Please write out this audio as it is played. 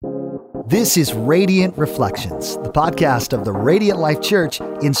This is Radiant Reflections, the podcast of the Radiant Life Church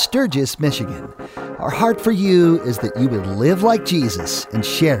in Sturgis, Michigan. Our heart for you is that you would live like Jesus and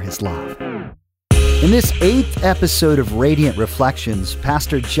share his love. In this 8th episode of Radiant Reflections,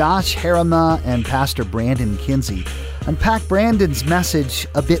 Pastor Josh Harima and Pastor Brandon Kinsey unpack Brandon's message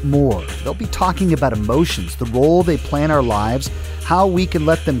a bit more. They'll be talking about emotions, the role they play in our lives, how we can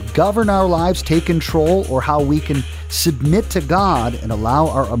let them govern our lives, take control, or how we can submit to God and allow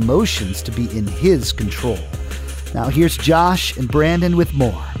our emotions to be in his control. Now here's Josh and Brandon with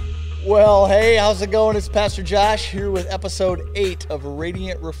more. Well, hey, how's it going? It's Pastor Josh here with episode 8 of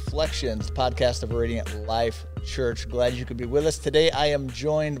Radiant Reflections, podcast of Radiant Life Church. Glad you could be with us. Today I am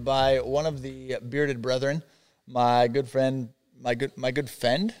joined by one of the bearded brethren, my good friend. I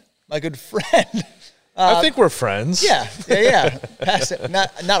think we're friends. Yeah.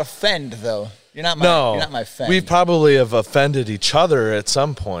 Not offend though. You're not my friend. We probably have offended each other at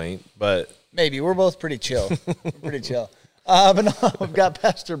some point, but maybe we're both pretty chill. But no, we've got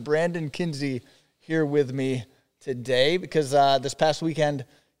Pastor Brandon Kinsey here with me today because this past weekend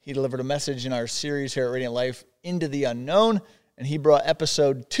he delivered a message in our series here at Radiant Life, Into the Unknown, and he brought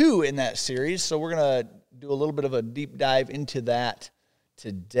episode 2 in that series. So we're going to do a little bit of a deep dive into that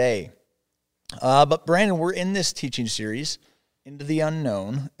today. But Brandon, we're in this teaching series, Into the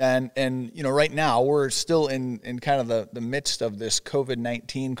Unknown, and you know, right now we're still in kind of the midst of this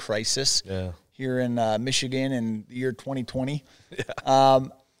COVID-19 crisis. Yeah. Here in Michigan in the year 2020. Yeah.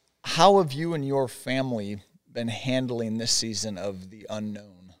 How have you and your family been handling this season of the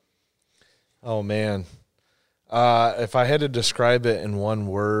unknown? Oh, man. If I had to describe it in one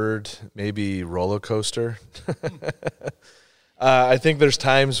word, maybe roller coaster. I think there's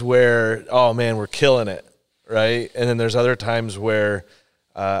times where, oh, man, we're killing it, right? And then there's other times where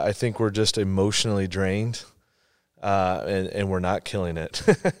I think we're just emotionally drained. And we're not killing it,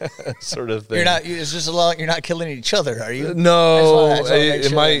 sort of thing. You're not killing each other, are you? No,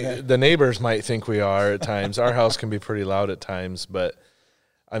 the neighbors might think we are at times. Our house can be pretty loud at times, but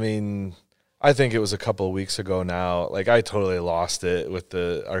I mean, I think it was a couple of weeks ago now. Like I totally lost it with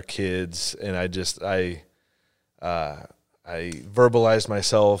our kids, and I verbalized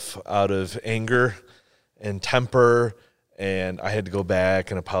myself out of anger and temper. And I had to go back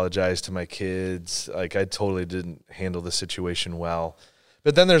and apologize to my kids. Like, I totally didn't handle the situation well.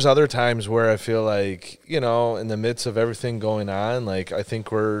 But then there's other times where I feel like, you know, in the midst of everything going on, like, I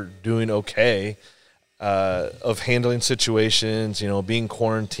think we're doing okay of handling situations, you know, being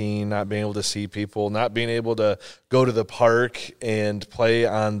quarantined, not being able to see people, not being able to go to the park and play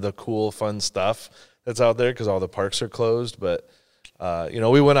on the cool, fun stuff that's out there because all the parks are closed. But you know,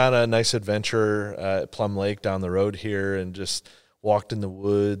 we went on a nice adventure at Plum Lake down the road here and just walked in the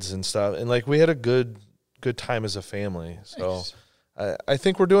woods and stuff. And, like, we had a good time as a family. So nice. I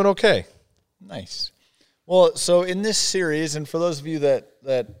think we're doing okay. Nice. Well, so in this series, and for those of you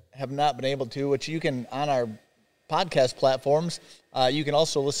that have not been able to, which you can on our podcast platforms, you can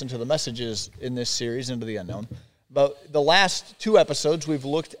also listen to the messages in this series, Into the Unknown. But the last 2 episodes, we've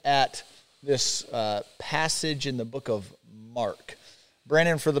looked at this passage in the book of Mark.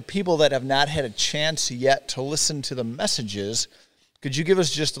 Brandon, for the people that have not had a chance yet to listen to the messages, could you give us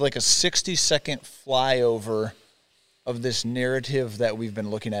just like a 60-second flyover of this narrative that we've been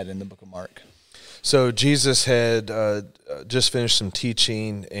looking at in the book of Mark? So Jesus had just finished some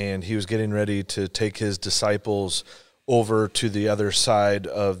teaching, and he was getting ready to take his disciples over to the other side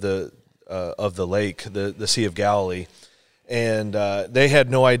of the lake, the Sea of Galilee. And they had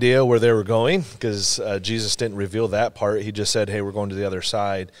no idea where they were going because Jesus didn't reveal that part. He just said, hey, we're going to the other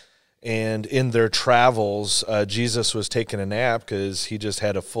side. And in their travels, Jesus was taking a nap because he just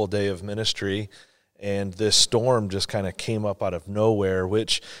had a full day of ministry. And this storm just kind of came up out of nowhere,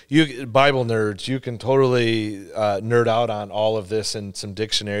 which you Bible nerds, you can totally nerd out on all of this and some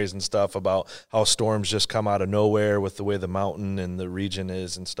dictionaries and stuff about how storms just come out of nowhere with the way the mountain and the region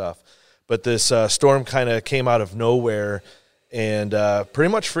is and stuff. But this storm kind of came out of nowhere and pretty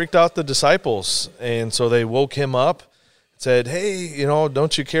much freaked out the disciples. And so they woke him up, said, hey, you know,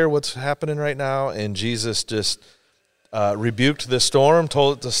 don't you care what's happening right now? And Jesus just rebuked the storm,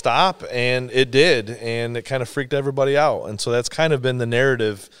 told it to stop, and it did. And it kind of freaked everybody out. And so that's kind of been the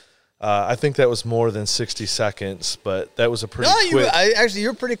narrative. I think that was more than 60 seconds, but that was a pretty quick.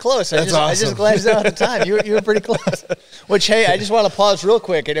 You're pretty close. That's awesome. I just glanced out at the time. You were pretty close. Which, hey, I just want to pause real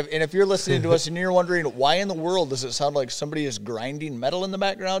quick. And if you're listening to us and you're wondering why in the world does it sound like somebody is grinding metal in the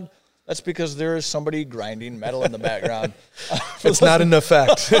background, that's because there is somebody grinding metal in the background. It's not an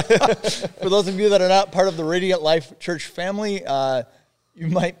effect. For those of you that are not part of the Radiant Life Church family, you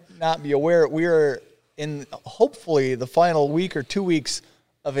might not be aware we are in hopefully the final week or 2 weeks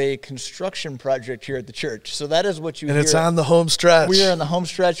of a construction project here at the church. So that is what you hear. And it's on the home stretch. We are on the home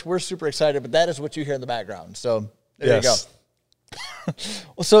stretch. We're super excited, but that is what you hear in the background. So there you go.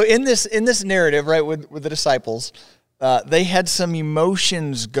 Well, so in this narrative, right, with the disciples, they had some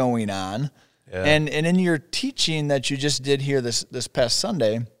emotions going on. Yeah. And in your teaching that you just did here this past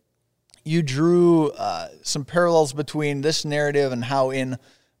Sunday, you drew some parallels between this narrative and how in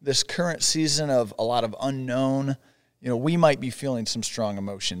this current season of a lot of unknown, we might be feeling some strong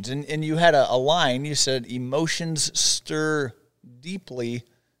emotions. And you had a line, you said, emotions stir deeply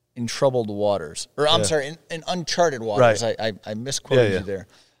in troubled waters. Or I'm sorry, in uncharted waters. Right. I misquoted you there.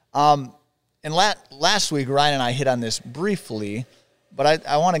 And last week, Ryan and I hit on this briefly, but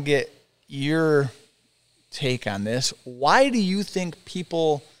I want to get your take on this. Why do you think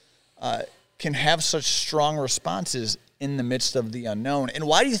people can have such strong responses in the midst of the unknown? And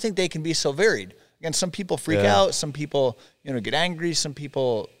why do you think they can be so varied? Again, some people freak out, some people get angry, some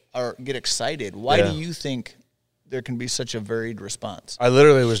people get excited. Why do you think there can be such a varied response? I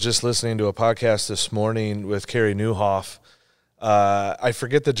literally was just listening to a podcast this morning with Carey Nieuwhof. I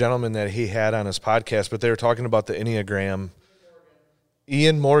forget the gentleman that he had on his podcast, but they were talking about the Enneagram.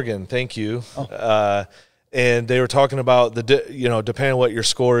 Ian Morgan, thank you. Oh. And they were talking about depending on what your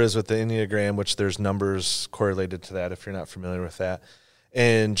score is with the Enneagram, which there's numbers correlated to that if you're not familiar with that,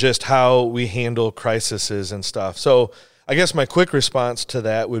 and just how we handle crises and stuff. So I guess my quick response to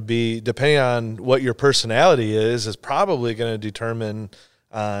that would be, depending on what your personality is probably going to determine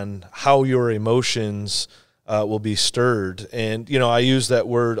on how your emotions will be stirred. And, I use that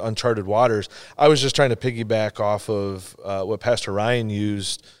word uncharted waters. I was just trying to piggyback off of what Pastor Ryan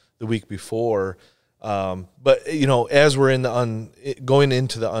used the week before. But, as we're going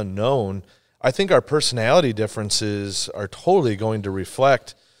into the unknown, I think our personality differences are totally going to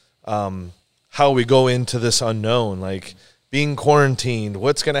reflect how we go into this unknown, like being quarantined,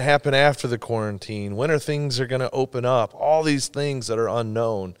 what's going to happen after the quarantine, when are things are going to open up, all these things that are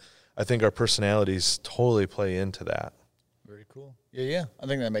unknown. I think our personalities totally play into that. Very cool. Yeah. I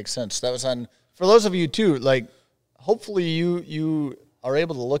think that makes sense. That was for those of you too, like, hopefully you are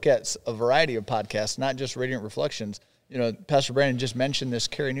able to look at a variety of podcasts, not just Radiant Reflections. Pastor Brandon just mentioned this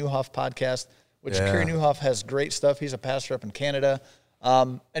Carey Nieuwhof podcast, which Carey Nieuwhof has great stuff. He's a pastor up in Canada.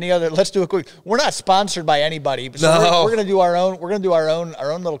 Let's do a quick, we're not sponsored by anybody, so we're going to do our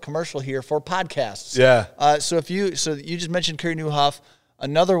own little commercial here for podcasts. Yeah. So you just mentioned Carey Nieuwhof,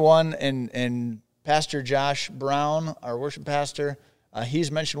 another one, and Pastor Josh Brown, our worship pastor,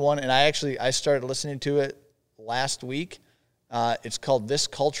 he's mentioned one, and I started listening to it last week. It's called This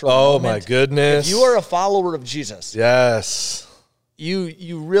Cultural Moment. Oh my goodness. If you are a follower of Jesus. Yes.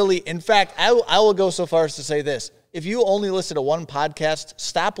 You really, in fact, I will go so far as to say this. If you only listen to one podcast,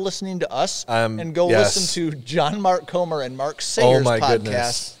 stop listening to us and go listen to John Mark Comer and Mark Sayers' podcast.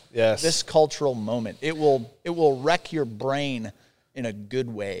 Goodness. Yes. This Cultural Moment. It will wreck your brain in a good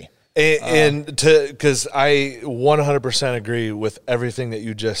way. Because I 100% agree with everything that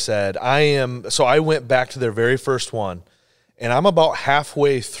you just said. I went back to their very first one, and I'm about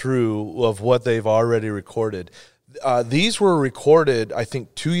halfway through of what they've already recorded. These were recorded, I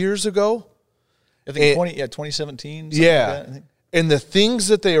think, 2 years ago. I think 2017. Yeah. Like that, I think. And the things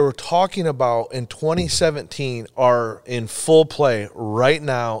that they were talking about in 2017 are in full play right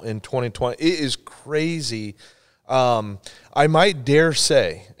now in 2020. It is crazy. I might dare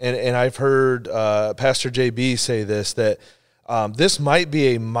say, and I've heard Pastor JB say this, that this might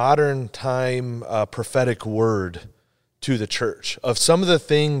be a modern time prophetic word to the church of some of the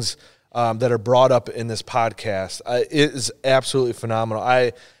things that are brought up in this podcast. It is absolutely phenomenal.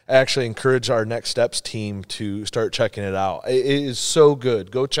 I actually encourage our Next Steps team to start checking it out. It is so good.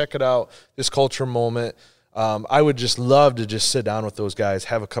 Go check it out, This Culture Moment. I would just love to just sit down with those guys,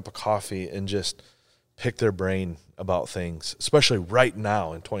 have a cup of coffee, and just pick their brain about things, especially right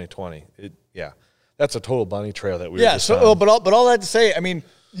now in 2020. That's a total bunny trail that we were just on. But all that to say, I mean,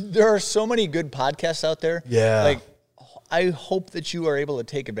 there are so many good podcasts out there. Yeah. Like, I hope that you are able to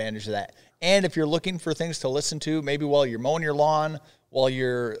take advantage of that. And if you're looking for things to listen to, maybe while you're mowing your lawn, while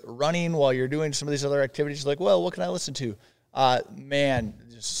you're running, while you're doing some of these other activities, like, well, what can I listen to?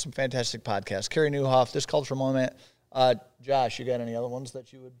 Just some fantastic podcasts. Carey Nieuwhof, This Cultural Moment. Josh, you got any other ones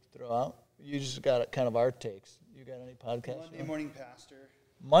that you would throw out? You just got kind of our takes. You got any podcasts? Monday Morning Pastor.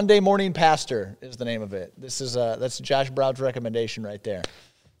 Monday Morning Pastor is the name of it. This is that's Josh Brown's recommendation right there.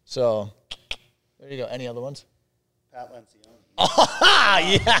 So there you go. Any other ones? Pat Lencioni.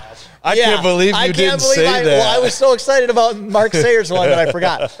 Yeah. I can't believe you didn't say that. Well, I was so excited about Mark Sayers' one that I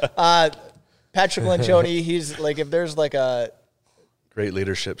forgot. Patrick Lencioni, he's like, if there's like a great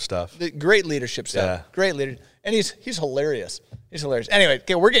leadership stuff. Great leadership stuff. Yeah. Great leader. And he's hilarious. He's hilarious. Anyway,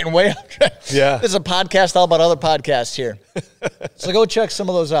 okay, we're getting way off track. Yeah. This is a podcast all about other podcasts here. So go check some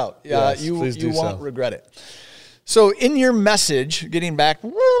of those out. Yes, you please do won't so. regret it. So in your message, getting back,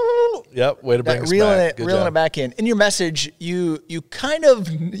 Yep, way to bring us reeling back. Good it job. back in. In your message, you kind of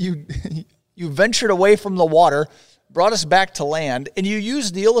you ventured away from the water, brought us back to land, and you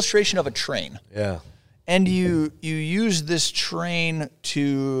used the illustration of a train. Yeah. And you use this train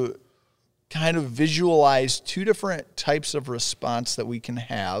to kind of visualize two different types of response that we can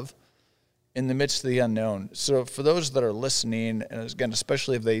have in the midst of the unknown. So for those that are listening, and again,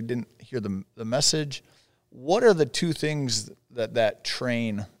 especially if they didn't hear the message, what are the two things that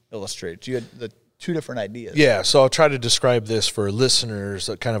train illustrates? You had the two different ideas. Yeah, so I'll try to describe this for listeners,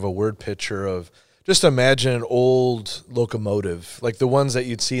 kind of a word picture of just imagine an old locomotive, like the ones that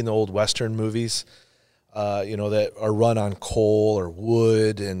you'd see in the old Western movies, that are run on coal or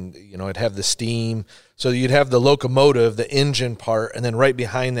wood, and, it'd have the steam. So you'd have the locomotive, the engine part, and then right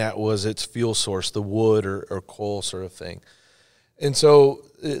behind that was its fuel source, the wood or coal sort of thing. And so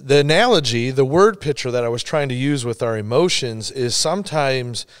the analogy, the word picture that I was trying to use with our emotions is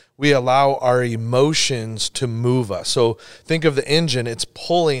sometimes we allow our emotions to move us. So think of the engine, it's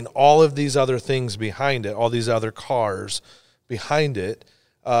pulling all of these other things behind it, all these other cars behind it.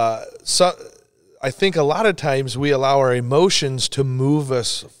 So I think a lot of times we allow our emotions to move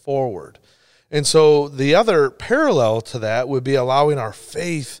us forward. And so the other parallel to that would be allowing our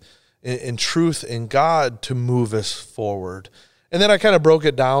faith and truth in God to move us forward. And then I kind of broke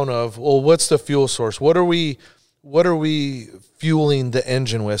it down of, well, what's the fuel source? What are we fueling the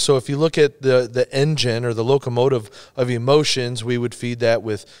engine with? So if you look at the engine or the locomotive of emotions, we would feed that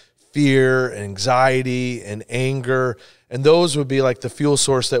with fear, anxiety, and anger. And those would be like the fuel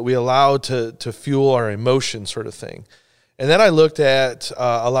source that we allow to fuel our emotion sort of thing. And then I looked at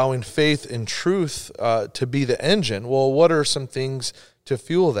allowing faith and truth to be the engine. Well, what are some things to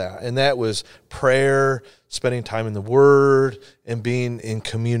fuel that? And that was prayer, spending time in the Word, and being in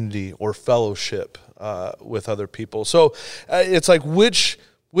community or fellowship with other people. So it's like which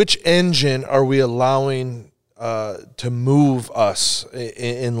engine are we allowing to move us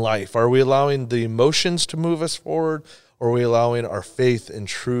in life? Are we allowing the emotions to move us forward, or are we allowing our faith and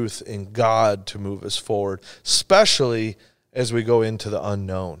truth in God to move us forward, especially as we go into the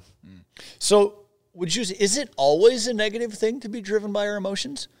unknown? So is it always a negative thing to be driven by our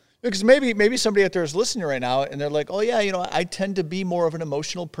emotions? Because maybe somebody out there is listening right now and they're like, oh yeah, I tend to be more of an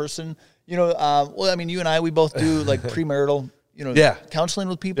emotional person. You and I, we both do like premarital, counseling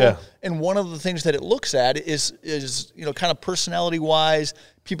with people. Yeah. And one of the things that it looks at is kind of personality wise,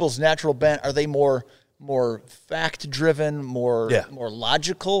 people's natural bent. Are they more fact driven, more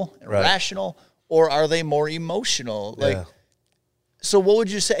logical and Right. rational, or are they more emotional? Yeah. So what would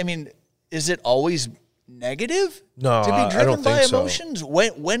you say? I mean, is it always negative No, to be I driven don't by think so. emotions?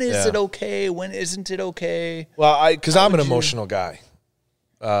 When is Yeah. it okay? When isn't it okay? Well, because I'm an would you- emotional guy.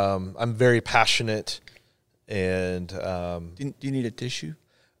 I'm very passionate, and Do you need a tissue?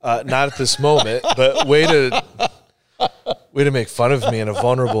 not at this moment, but way to make fun of me in a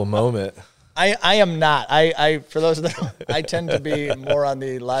vulnerable moment. I am not. I for those that I tend to be more on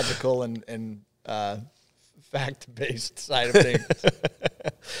the logical and fact-based side of things.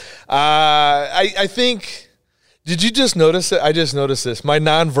 I think. Did you just notice it? I just noticed this. My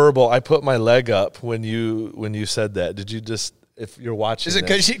nonverbal. I put my leg up when you said that. Did you just? If you're watching, Is it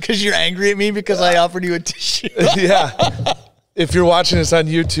this. because you're angry at me because I offered you a tissue? Yeah. If you're watching this on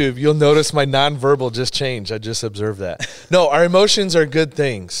YouTube, you'll notice my nonverbal just changed. I just observed that. No, our emotions are good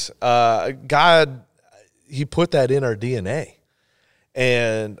things. God, He put that in our DNA.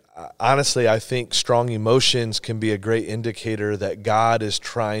 And honestly, I think strong emotions can be a great indicator that God is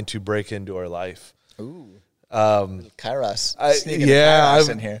trying to break into our life. Ooh. Kairos. Sneaking Yeah, Kairos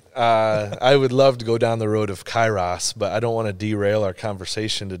in here. I would love to go down the road of Kairos, but I don't want to derail our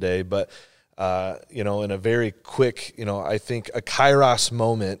conversation today. But in a very quick, I think a Kairos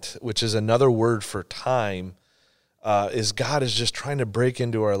moment, which is another word for time, is God is just trying to break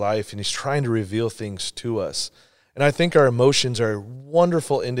into our life, and He's trying to reveal things to us. And I think our emotions are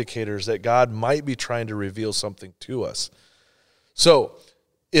wonderful indicators that God might be trying to reveal something to us. So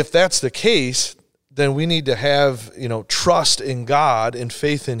if that's the case, then we need to have, trust in God and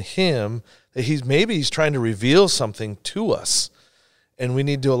faith in Him that He's trying to reveal something to us. And we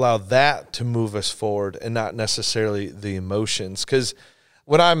need to allow that to move us forward and not necessarily the emotions. Because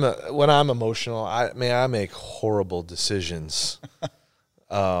when I'm emotional, I make horrible decisions.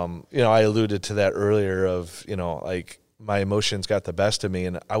 I alluded to that earlier of, my emotions got the best of me,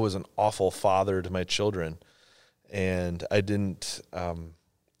 and I was an awful father to my children. And I didn't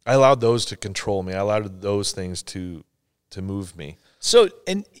I allowed those to control me. I allowed those things to move me. So,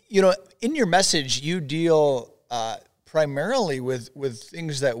 and in your message, you deal primarily with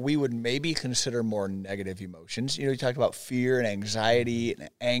things that we would maybe consider more negative emotions. You talked about fear and anxiety and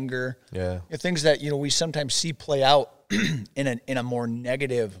anger. Yeah. Things that, we sometimes see play out in a more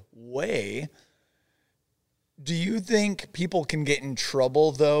negative way. Do you think people can get in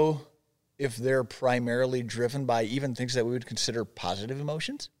trouble, though, if they're primarily driven by even things that we would consider positive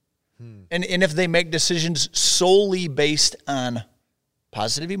emotions? And if they make decisions solely based on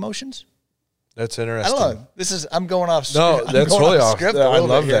positive emotions? That's I interesting. don't know. I'm going off No, script. that's totally off. Script I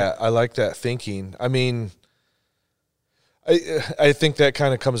love that. I like that thinking. I mean, I think that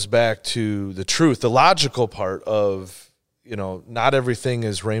kind of comes back to the truth, the logical part of, not everything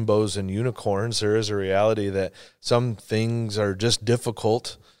is rainbows and unicorns. There is a reality that some things are just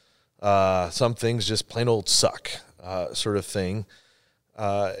difficult. Some things just plain old suck, sort of thing.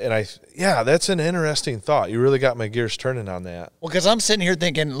 That's an interesting thought. You really got my gears turning on that. Well, because I'm sitting here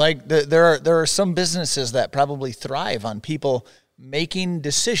thinking, like, there are some businesses that probably thrive on people making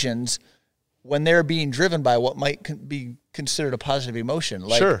decisions when they're being driven by what might be considered a positive emotion.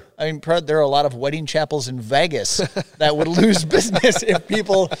 Like, sure. I mean, there are a lot of wedding chapels in Vegas that would lose business if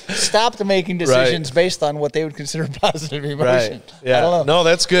people stopped making decisions based on what they would consider positive emotion. Right. Yeah. I don't know. No,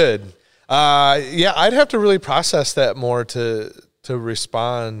 that's good. I'd have to really process that more to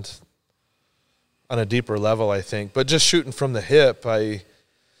respond on a deeper level, I think. But just shooting from the hip, I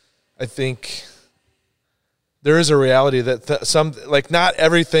think there is a reality that not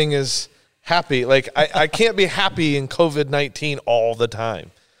everything is happy. Like, I can't be happy in COVID-19 all the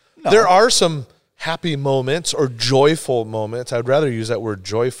time. No. There are some happy moments or joyful moments. I'd rather use that word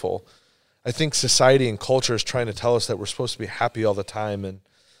joyful. I think society and culture is trying to tell us that we're supposed to be happy all the time. And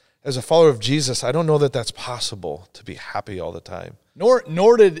as a follower of Jesus, I don't know that that's possible to be happy all the time.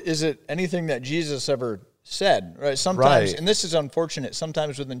 Nor is it anything that Jesus ever said, right? Sometimes, and this is unfortunate,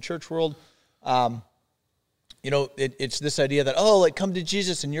 sometimes within church world, it's this idea that, come to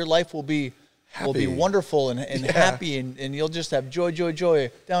Jesus and your life will be wonderful and happy and you'll just have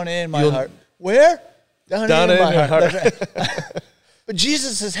joy down in my heart. Where? Down in my heart. But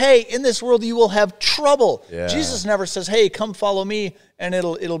Jesus says, hey, in this world you will have trouble. Yeah. Jesus never says, hey, come follow me, and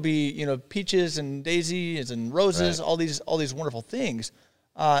it'll be, peaches and daisies and roses, all these wonderful things.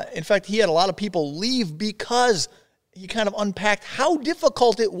 In fact, he had a lot of people leave because he kind of unpacked how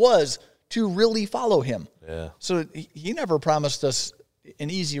difficult it was to really follow him. Yeah. So he never promised us an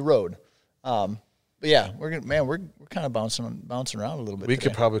easy road. But yeah, we're kind of bouncing around a little bit. We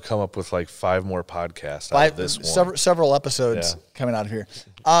could probably come up with like 5 more podcasts out of this one. Several episodes coming out of here.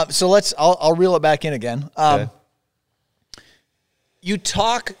 So I'll reel it back in again. Okay. You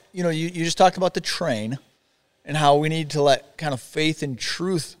talk, you just talked about the train and how we need to let kind of faith and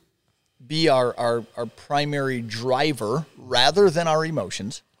truth be our primary driver rather than our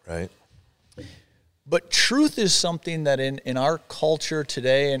emotions. Right. But truth is something that in our culture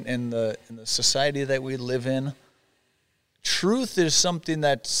today and in the society that we live in, truth is something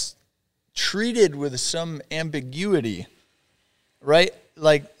that's treated with some ambiguity, right?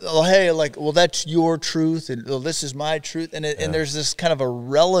 Like, oh, hey, well, that's your truth, and this is my truth, and there's this kind of a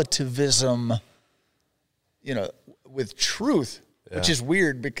relativism, with truth, which is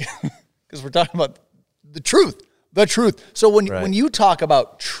weird because we're talking about the truth. So when you talk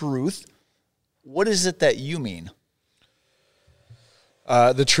about truth, what is it that you mean?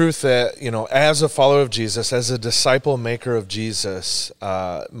 The truth that, as a follower of Jesus, as a disciple maker of Jesus,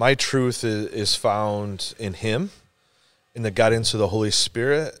 my truth is found in him, in the guidance of the Holy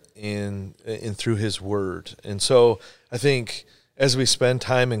Spirit, in through his word. And so I think as we spend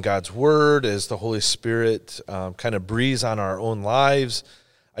time in God's word, as the Holy Spirit kind of breathes on our own lives,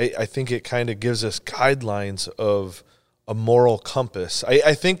 I think it kind of gives us guidelines of a moral compass.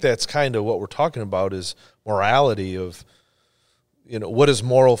 I think that's kind of what we're talking about, is morality of, what is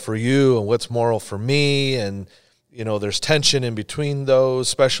moral for you and what's moral for me. And, there's tension in between those,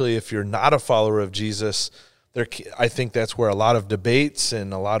 especially if you're not a follower of Jesus. I think that's where a lot of debates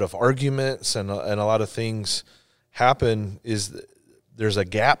and a lot of arguments and a lot of things happen, is there's a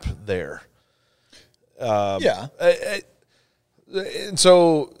gap there. And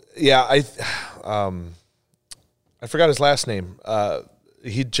so, I forgot his last name.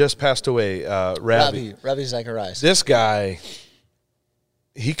 He just passed away. Ravi Zacharias. This guy,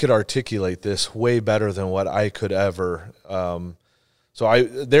 he could articulate this way better than what I could ever. So I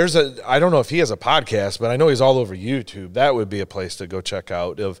don't know if he has a podcast, but I know he's all over YouTube. That would be a place to go check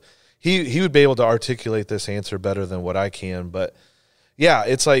out. He would be able to articulate this answer better than what I can. But yeah,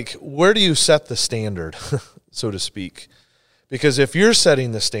 it's like, where do you set the standard, so to speak? Because if you're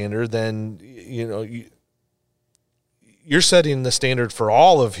setting the standard, then, you're setting the standard for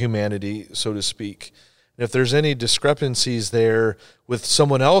all of humanity, so to speak. And if there's any discrepancies there with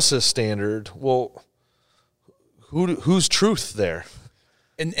someone else's standard, well, who's truth there?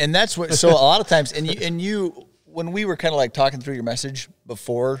 And that's what, so a lot of times, and you, when we were kind of like talking through your message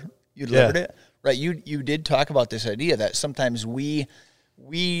before you delivered it, right, you did talk about this idea that sometimes we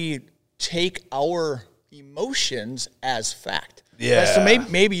take our emotions as fact. Yeah. Right? So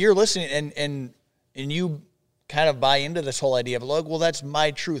maybe you're listening and you kind of buy into this whole idea of, look, well, that's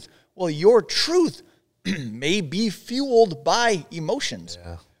my truth. Well, your truth may be fueled by emotions.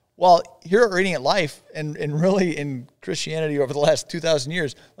 Yeah. Well, here at Radiant Life and really in Christianity over the last 2,000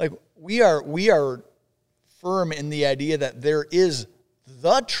 years, like we are firm in the idea that there is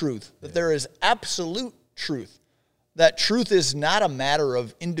the truth, that there is absolute truth. That truth is not a matter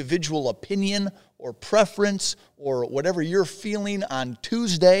of individual opinion or preference or whatever you're feeling on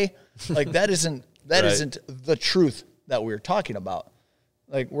Tuesday. Like that isn't the truth that we're talking about.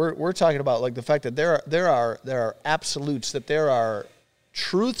 Like we're talking about like the fact that there are absolutes, that there are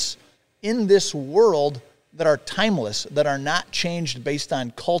truths in this world that are timeless, that are not changed based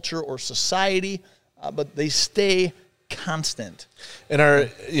on culture or society, but they stay constant. And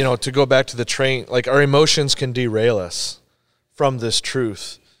to go back to the train, like our emotions can derail us from this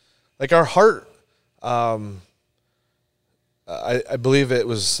truth. Like our heart, I believe it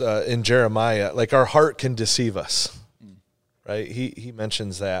was in Jeremiah, like our heart can deceive us, right? He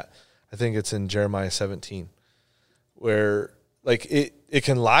mentions that. I think it's in Jeremiah 17, where like it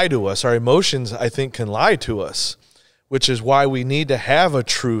can lie to us. Our emotions, I think, can lie to us, which is why we need to have a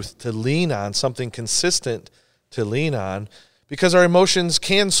truth to lean on, something consistent to lean on, because our emotions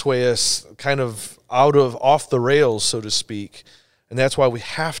can sway us kind of off the rails, so to speak. And that's why we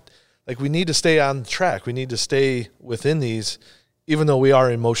need to stay on track. We need to stay within these, even though we are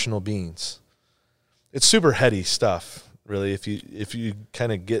emotional beings. It's super heady stuff, really, if you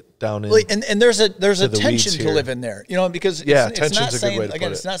kind of get down in. And there's a tension to live in there, because it's not saying,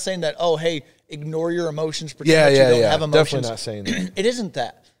 again, it's not saying that, oh, hey, ignore your emotions, pretend that you don't have emotions. Definitely not saying that. It isn't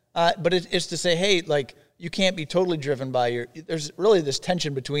that, but it's to say, hey, like you can't be totally driven by there's really this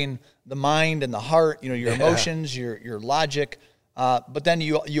tension between the mind and the heart, your emotions, your logic. But then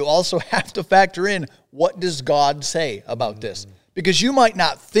you also have to factor in, what does God say about this? Because you might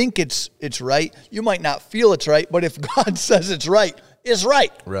not think it's right, you might not feel it's right, but if God says it's right, it's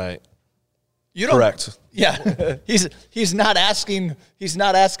right. Right. You don't. Correct. Yeah. He's not asking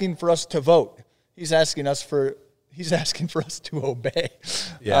for us to vote. He's asking for us to obey.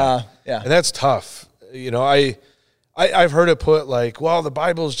 Yeah. Yeah. And that's tough. I've heard it put like, well, the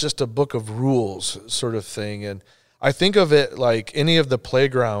Bible is just a book of rules sort of thing. And I think of it like any of the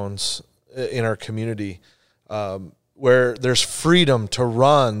playgrounds in our community, where there's freedom to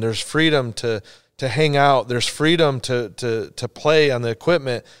run, there's freedom to hang out, there's freedom to play on the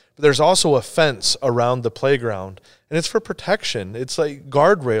equipment, but there's also a fence around the playground, and it's for protection. It's like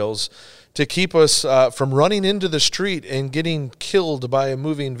guardrails to keep us from running into the street and getting killed by a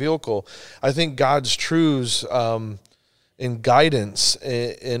moving vehicle. I think God's truths and guidance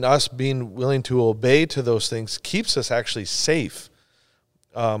and us being willing to obey to those things keeps us actually safe,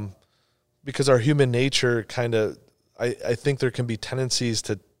 because our human nature kind of, I think there can be tendencies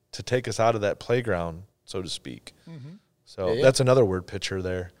to take us out of that playground, so to speak. Mm-hmm. So that's another word picture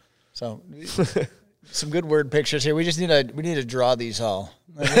there. So some good word pictures here. We just need to draw these all.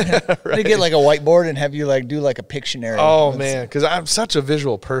 Right. We need to get like a whiteboard and have you like do like a Pictionary. Oh man, because I'm such a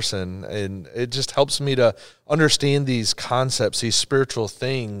visual person, and it just helps me to understand these concepts, these spiritual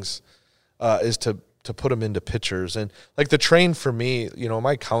things, is to put them into pictures. And like the train for me,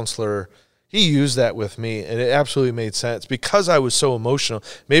 my counselor, he used that with me, and it absolutely made sense because I was so emotional.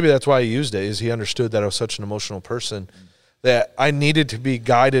 Maybe that's why he used it, is he understood that I was such an emotional person, that I needed to be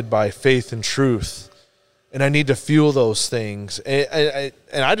guided by faith and truth, and I need to fuel those things. And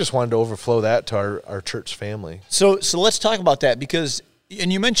I just wanted to overflow that to our church family. So let's talk about that, because,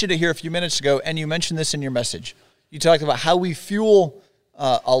 and you mentioned it here a few minutes ago, and you mentioned this in your message. You talked about how we fuel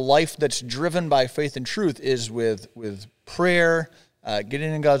a life that's driven by faith and truth is with prayer,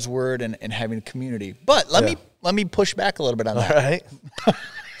 getting in God's word, and having community. But let me push back a little bit on that. All right.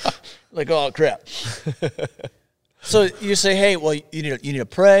 Like, oh crap. So you say, hey, well, you need to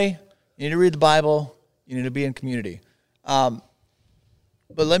pray, you need to read the Bible, you need to be in community. But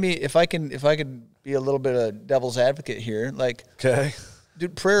if I can be a little bit of devil's advocate here, like, okay,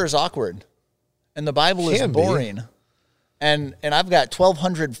 dude, prayer is awkward, and the Bible is boring, and I've got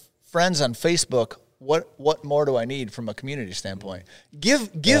 1,200 friends on Facebook. What more do I need from a community standpoint?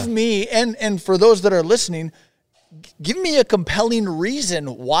 Give me, and for those that are listening, give me a compelling reason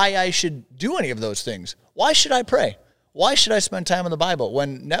why I should do any of those things. Why should I pray? Why should I spend time in the Bible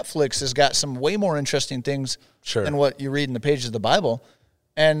when Netflix has got some way more interesting things than what you read in the pages of the Bible?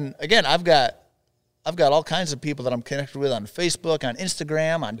 And again, I've got all kinds of people that I'm connected with on Facebook, on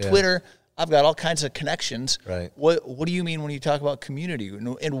Instagram, on Twitter. I've got all kinds of connections. Right. What do you mean when you talk about community,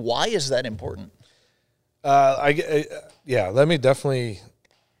 and why is that important? Let me definitely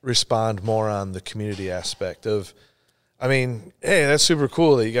respond more on the community aspect of. I mean, hey, that's super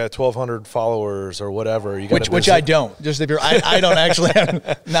cool that you got 1,200 followers or whatever. You got which I don't. Just if I don't actually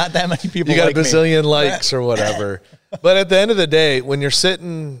have not that many people. You got like a bazillion me. likes or whatever. But at the end of the day, when you're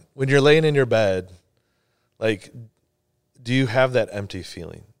laying in your bed, like, do you have that empty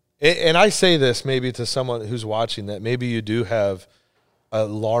feeling? And I say this maybe to someone who's watching that maybe you do have a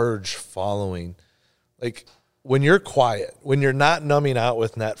large following. Like, when you're quiet, when you're not numbing out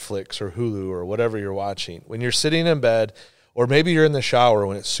with Netflix or Hulu or whatever you're watching, when you're sitting in bed, or maybe you're in the shower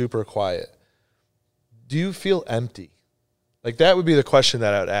when it's super quiet, do you feel empty? Like, that would be the question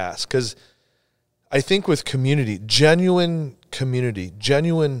that I would ask. Because I think with community, genuine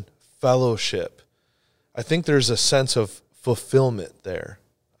fellowship, I think there's a sense of fulfillment there.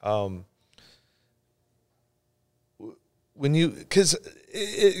 I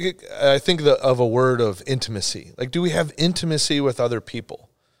think of a word of intimacy. Like, do we have intimacy with other people?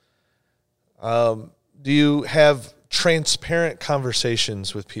 Do you have transparent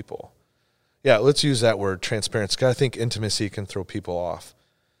conversations with people? Yeah, let's use that word, transparency. Because I think intimacy can throw people off,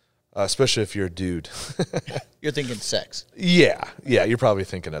 especially if you're a dude. You're thinking sex. Yeah, you're probably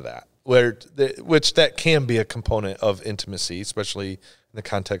thinking of that. Which that can be a component of intimacy, especially in the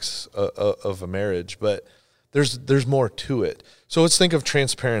context of a marriage. But there's more to it. So let's think of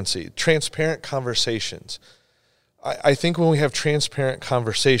transparency, transparent conversations. I think when we have transparent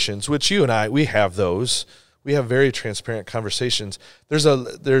conversations, which you and I, we have those, we have very transparent conversations. There's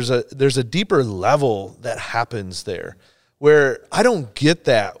a deeper level that happens there, where I don't get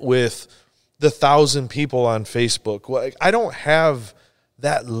that with the 1,000 people on Facebook. Like, I don't have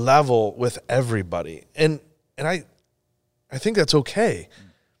that level with everybody, and I think that's okay.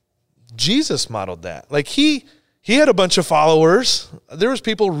 Jesus modeled that. Like, he had a bunch of followers. There was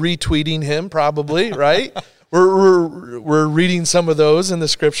people retweeting him, probably, right? We're reading some of those in the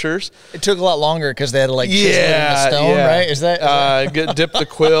scriptures. It took a lot longer because they had to chisel it in the stone, right? Is that dip the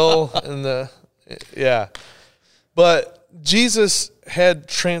quill in But Jesus had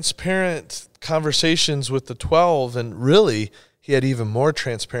transparent conversations with the 12, and really, he had even more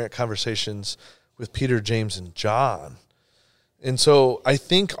transparent conversations with Peter, James, and John. And so I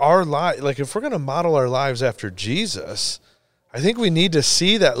think our life, like, if we're going to model our lives after Jesus, I think we need to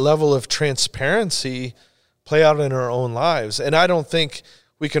see that level of transparency play out in our own lives. And I don't think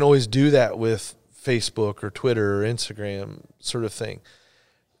we can always do that with Facebook or Twitter or Instagram sort of thing.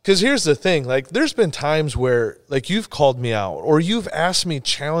 Because here's the thing, like, there's been times where, like, you've called me out or you've asked me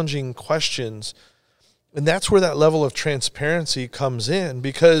challenging questions, and that's where that level of transparency comes in,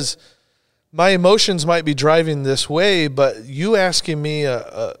 because my emotions might be driving this way, but you asking me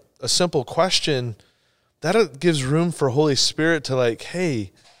a simple question, that gives room for Holy Spirit to, like,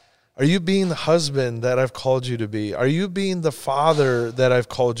 hey, are you being the husband that I've called you to be? Are you being the father that I've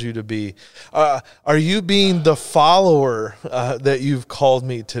called you to be? Are you being the follower that you've called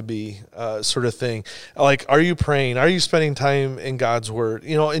me to be, sort of thing? Like, are you praying? Are you spending time in God's word?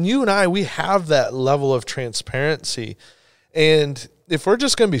 You know, and you and I, we have that level of transparency. And if we're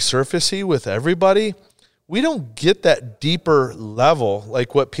just going to be surfacey with everybody, we don't get that deeper level,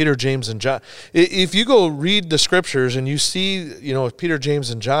 like what Peter, James, and John. If you go read the scriptures and you see, you know, Peter, James,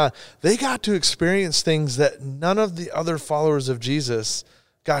 and John, they got to experience things that none of the other followers of Jesus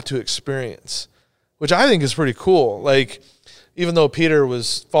got to experience, which I think is pretty cool. Like, even though Peter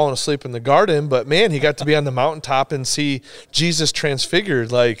was falling asleep in the garden, but man, he got to be on the mountaintop and see Jesus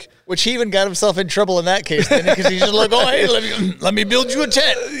transfigured, like. Which he even got himself in trouble in that case, didn't he? Because he's just like, oh, hey, let me build you a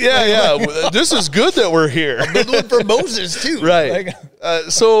tent. Yeah. This is good that we're here. I'm building one for Moses, too. Right.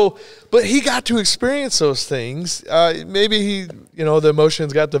 But he got to experience those things. Maybe he, you know, the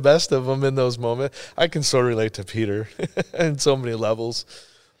emotions got the best of him in those moments. I can so relate to Peter in so many levels.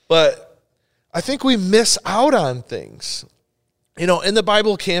 But I think we miss out on things. You know, and the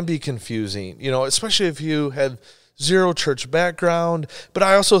Bible can be confusing, you know, especially if you have zero church background. But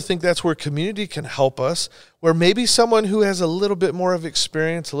I also think that's where community can help us, where maybe someone who has a little bit more of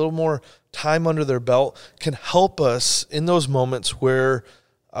experience, a little more time under their belt, can help us in those moments where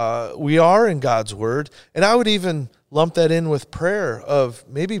we are in God's word. And I would even lump that in with prayer, of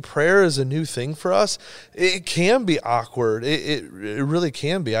maybe prayer is a new thing for us. It can be awkward. It really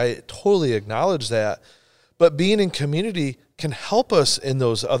can be. I totally acknowledge that. but being in community can help us in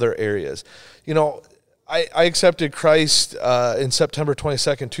those other areas. You know, I accepted Christ in September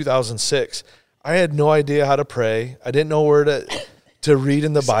 22nd, 2006. I had no idea how to pray. I didn't know where to read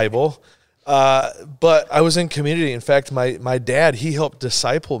in the Bible, but I was in community. In fact, my dad, he helped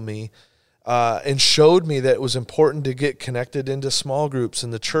disciple me and showed me that it was important to get connected into small groups in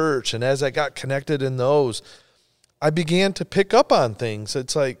the church. And as I got connected in those, I began to pick up on things.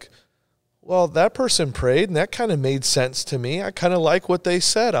 It's like, well, that person prayed, and that kind of made sense to me. I kind of like what they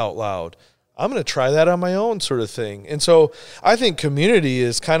said out loud. I'm going to try that on my own, sort of thing. And so I think community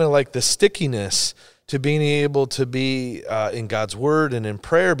is kind of like the stickiness to being able to be in God's word and in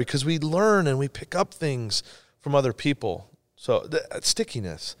prayer, because we learn and we pick up things from other people. So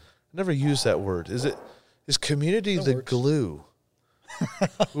stickiness. I never use that word. Is community the glue?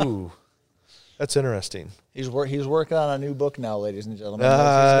 Ooh, that's interesting. He's working on a new book now, ladies and gentlemen.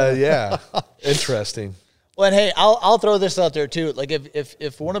 Yeah, interesting. Well, and hey, I'll throw this out there too. Like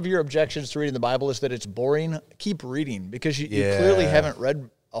if one of your objections to reading the Bible is that it's boring, keep reading, because you clearly haven't read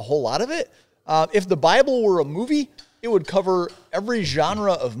a whole lot of it. If the Bible were a movie, it would cover every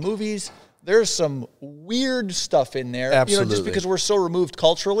genre of movies. There's some weird stuff in there, Absolutely. Just because we're so removed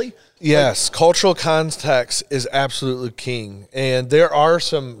culturally. Yes, cultural context is absolutely king. And there are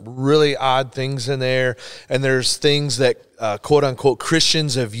some really odd things in there. And there's things that, quote unquote,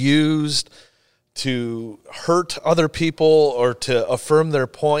 Christians have used to hurt other people or to affirm their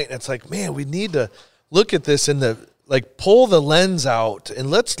point. It's like, man, we need to look at this pull the lens out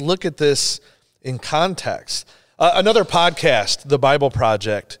and let's look at this in context. Another podcast, The Bible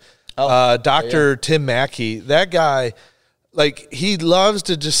Project. Dr. Tim Mackey, that guy, he loves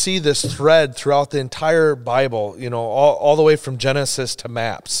to just see this thread throughout the entire Bible, all the way from Genesis to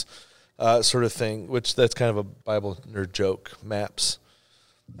maps, sort of thing, which that's kind of a Bible nerd joke, maps.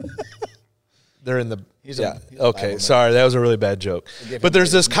 They're in the, okay, sorry, that was a really bad joke. But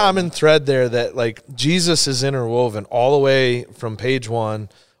there's this common thread there that, Jesus is interwoven all the way from page 1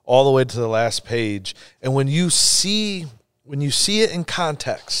 all the way to the last page. And when you see it in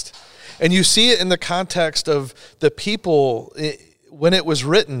context, and you see it in the context of the people when it was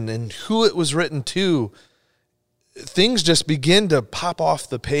written and who it was written to, things just begin to pop off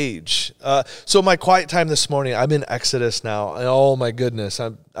the page. So my quiet time this morning, I'm in Exodus now, and oh my goodness,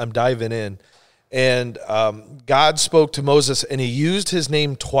 I'm diving in. And God spoke to Moses, and he used his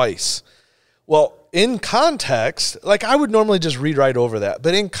name twice. Well, in context, I would normally just read right over that,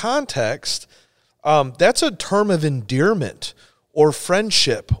 but in context, that's a term of endearment or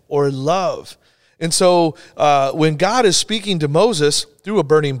friendship or love. And so when God is speaking to Moses through a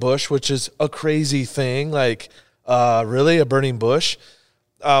burning bush, which is a crazy thing, really, a burning bush?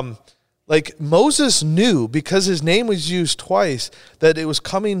 Moses knew, because his name was used twice, that it was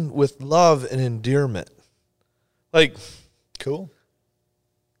coming with love and endearment. Cool.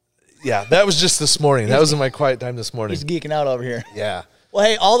 Yeah, that was just this morning. That was in my quiet time this morning. He's geeking out over here. Yeah. Well,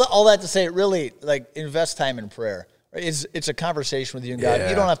 hey, all that to say, really, invest time in prayer. Right? It's a conversation with you and God. Yeah.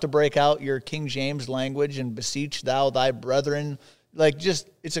 You don't have to break out your King James language and beseech thou thy brethren.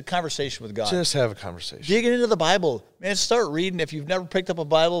 It's a conversation with God. Just have a conversation. Digging into the Bible. Man, start reading. If you've never picked up a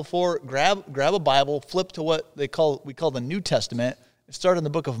Bible before, grab a Bible, flip to what we call the New Testament, and start in the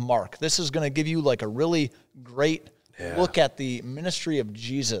book of Mark. This is going to give you a really great look at the ministry of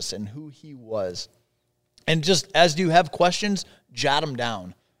Jesus and who he was. And just as you have questions, jot them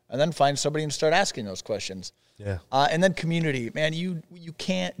down, and then find somebody and start asking those questions. Yeah. And then community. Man, you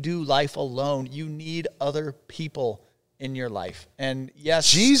can't do life alone. You need other people in your life. And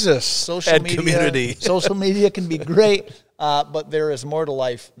yes, Jesus social had media, community. Social media can be great, but there is more to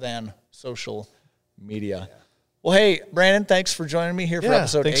life than social media. Well, hey, Brandon, thanks for joining me here for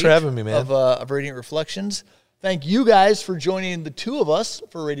episode 8. Thanks for having me, man. Of Radiant Reflections. Thank you guys for joining the two of us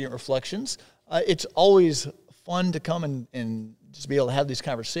for Radiant Reflections. It's always fun to come and just be able to have these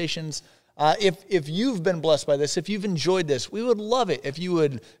conversations. If you've been blessed by this, if you've enjoyed this, we would love it if you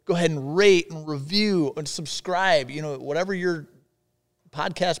would go ahead and rate and review and subscribe, whatever your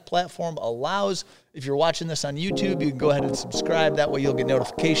podcast platform allows. If you're watching this on YouTube, you can go ahead and subscribe. That way you'll get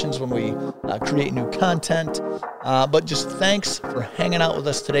notifications when we create new content. But just thanks for hanging out with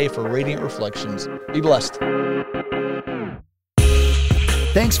us today for Radiant Reflections. Be blessed.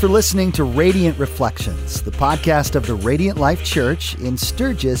 Thanks for listening to Radiant Reflections, the podcast of the Radiant Life Church in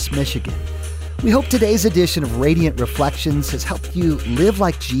Sturgis, Michigan. We hope today's edition of Radiant Reflections has helped you live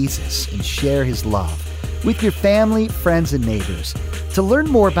like Jesus and share his love with your family, friends, and neighbors. To learn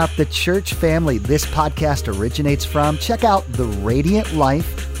more about the church family this podcast originates from, check out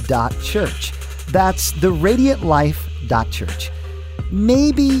theradiantlife.church. That's theradiantlife.church.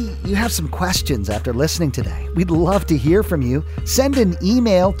 Maybe you have some questions after listening today. We'd love to hear from you. Send an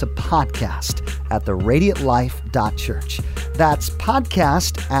email to podcast@theradiantlife.church. That's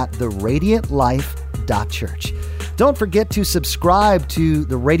podcast@theradiantlife.church. Don't forget to subscribe to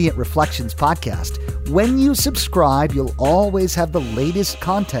the Radiant Reflections podcast. When you subscribe, you'll always have the latest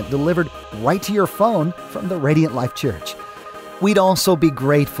content delivered right to your phone from the Radiant Life Church. We'd also be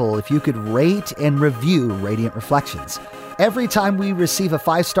grateful if you could rate and review Radiant Reflections. Every time we receive a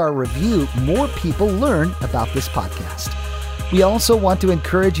 5-star review, more people learn about this podcast. We also want to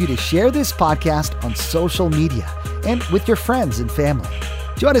encourage you to share this podcast on social media and with your friends and family.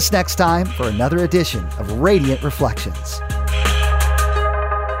 Join us next time for another edition of Radiant Reflections.